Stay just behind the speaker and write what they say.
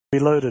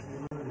Reloaded.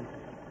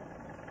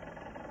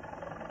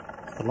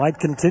 The light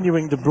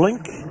continuing to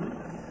blink.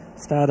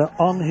 Starter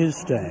on his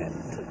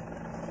stand.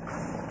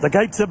 The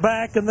gates are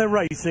back and they're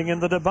racing in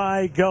the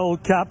Dubai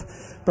Gold Cup.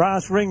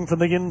 Brass Ring from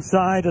the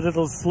inside, a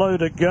little slow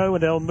to go,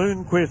 and El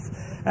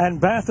Moonquith and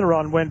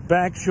Batharon went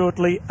back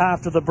shortly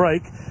after the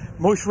break.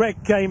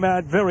 Mushrek came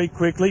out very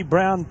quickly.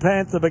 Brown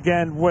Panther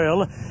began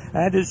well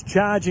and is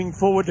charging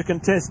forward to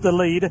contest the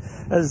lead.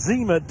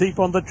 Ahzeemah deep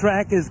on the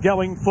track is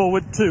going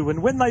forward too.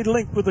 And when they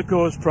link with the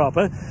course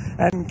proper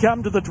and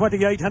come to the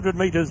 2,800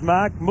 metres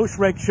mark,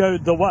 Mushrek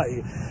showed the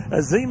way.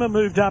 Ahzeemah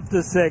moved up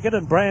to second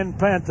and Brown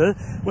Panther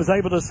was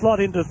able to slot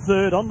into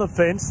third on the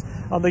fence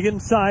on the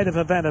inside of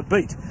Havana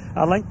Beat.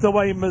 A length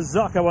away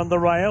Mazzocco on the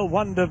rail,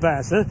 Wonder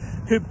Vasa.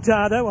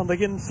 Cuptado on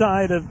the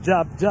inside of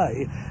Dub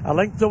Day. A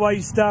length away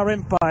Star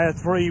Empire,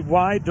 3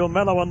 wide.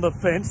 Dormello on the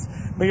fence.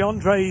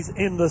 Meandre's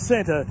in the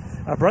centre.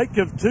 A break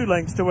of 2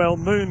 lengths to El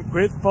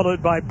Moonquith,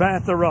 followed by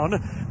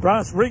Batharon.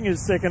 Brass Ring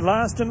is second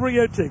last, and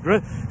Rio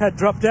Tigre had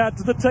dropped out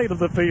to the tail of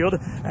the field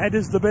and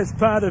is the best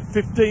part of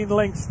 15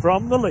 lengths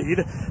from the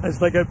lead as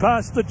they go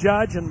past the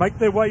judge and make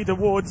their way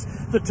towards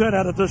the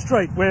turnout of the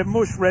straight, where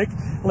Mushrek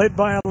led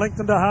by a length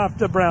and a half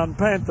to Brown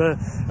Panther.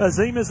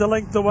 Ahzeemah's a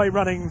length away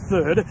running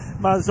third.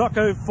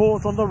 Mazzocco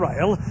fourth on the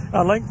rail.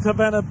 A length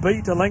Havana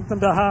Beat, a length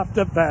and a half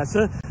to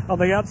Vasa. On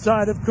the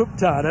outside of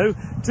Cuptado,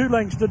 2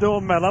 lengths to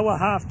Dormello, a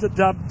half to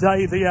Dub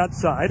Day the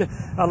outside,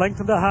 a length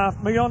and a half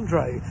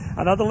Meandre.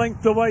 Another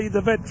length away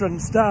the veteran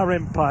Star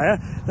Empire,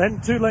 then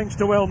 2 lengths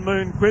to El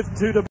Moonquith,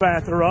 2 to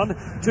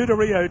Batharon, 2 to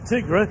Rio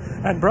Tigre,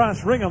 and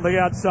Brass Ring on the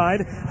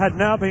outside had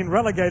now been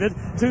relegated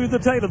to the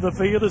tail of the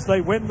field as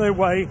they wend their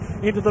way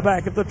into the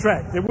back of the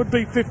track. There would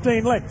be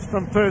 15 lengths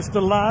from first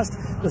to last.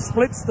 The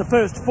splits, the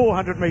first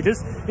 400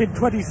 metres in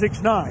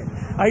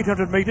 26.9,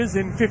 800 metres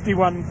in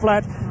 51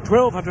 flat,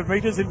 1200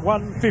 metres in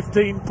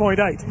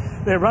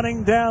 1:15.8. They're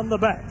running down the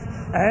back,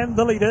 and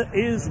the leader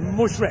is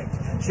Mushrek,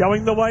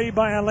 showing the way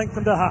by a length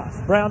and a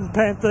half. Brown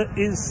Panther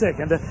is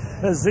second.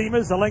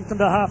 Ahzeemah's a length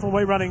and a half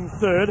away running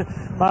third.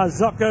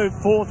 Mazzocco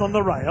fourth on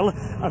the rail.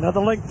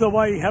 Another length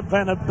away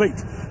Havana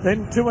Beat.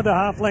 Then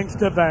 2.5 lengths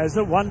to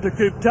Vasa, 1 to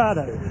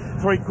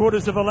Cuptado.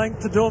 3/4 of a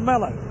length to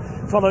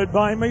Dormello, followed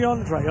by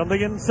Meandre on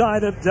the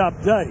inside of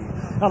Dub Day.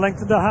 A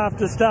length and a half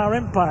to Star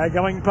Empire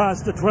going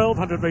past the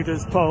 1,200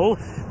 metres pole.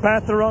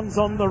 Batharon's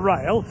on the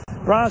rail.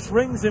 Brass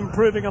Ring's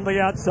improving on the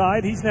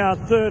outside. He's now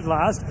third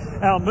last.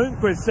 El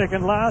Moonquith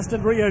second last,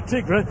 and Rio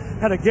Tigre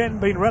had again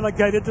been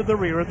relegated to the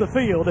rear of the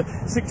field.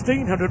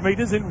 1,600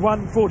 metres in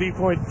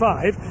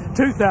 1:40.5,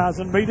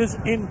 2,000 metres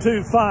in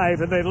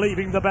 2:5, and they're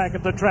leaving the back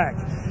of the track.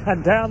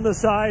 And down the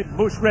side,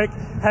 Mushrek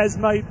has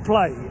made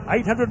play.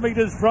 800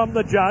 metres from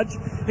the judge.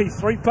 He's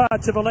 3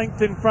 parts of a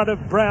length in front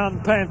of Brown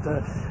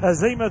Panther.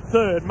 Ahzeemah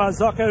third,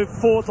 Mazzocco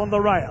fourth on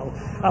the rail.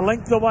 A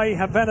length away,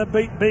 Havana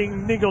Beat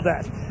being niggled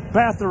at.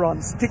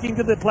 Batharon, sticking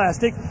to the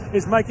plastic,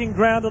 is making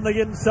ground on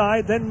the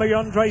inside. Then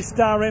Meandre,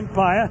 Star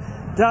Empire,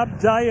 Dub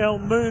Day, El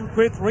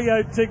Moonquith,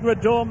 Rio Tigre,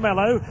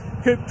 Dormello,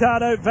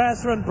 Cuptado,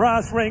 Vasa and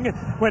Brass Ring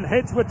when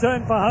heads were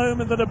turned for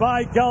home in the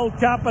Dubai Gold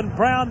Cup, and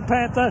Brown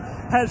Panther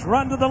has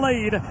run to the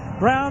lead.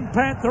 Brown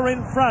Panther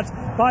in front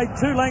by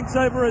 2 lengths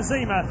over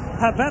Ahzeemah.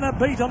 Havana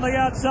Beat on the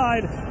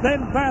outside,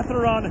 then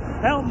Batharon.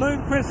 El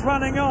Moonquist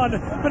running on,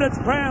 but it's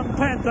Brown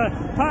Panther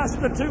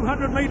past the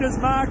 200 metres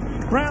mark.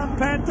 Brown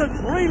Panther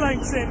 3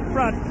 lengths in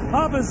front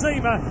of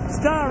Ahzeemah.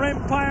 Star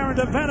Empire and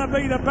Havana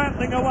Beat are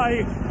battling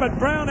away, but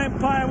Brown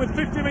Empire with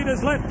 50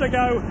 metres left to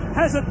go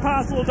has it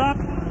parcelled up.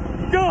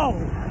 Goal!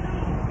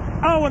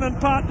 Owen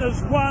and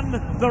Partners won,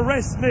 the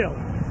rest nil.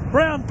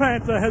 Brown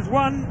Panther has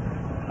won.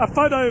 A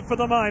photo for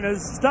the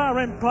miners, Star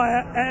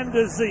Empire and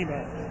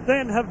Ahzeemah.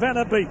 Then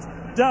Havana Beat,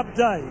 Dub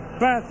Day,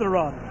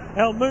 Batharon,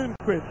 El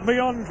Moonquith,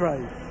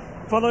 Meandre,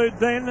 followed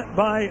then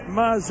by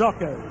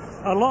Mazzocco.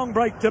 A long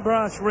break to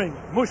Brass Ring,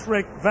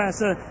 Mushrek,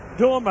 Vasa,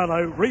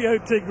 Dormello, Rio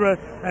Tigre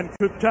and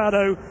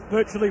Cuptado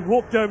virtually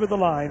walked over the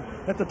line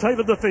at the tail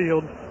of the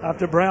field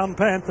after Brown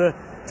Panther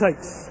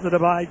takes the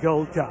Dubai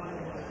Gold Cup.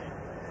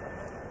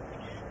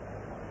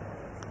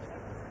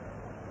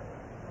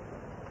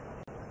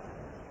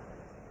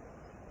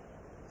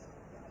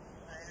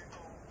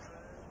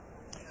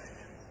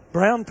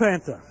 Brown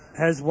Panther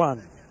has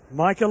won.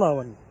 Michael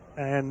Owen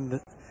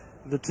and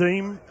the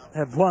team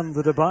have won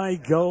the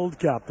Dubai Gold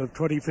Cup of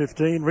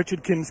 2015.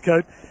 Richard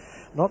Kinscote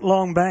not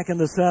long back in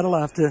the saddle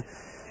after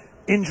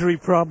injury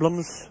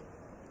problems,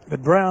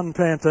 but Brown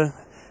Panther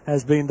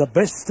has been the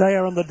best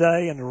stayer on the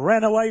day and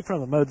ran away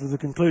from them over the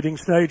concluding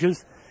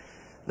stages.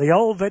 The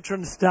old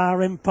veteran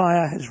Star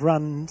Empire has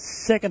run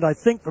second, I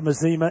think, from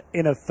Ahzeemah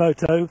in a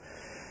photo.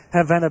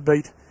 Havana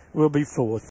Beat will be fourth.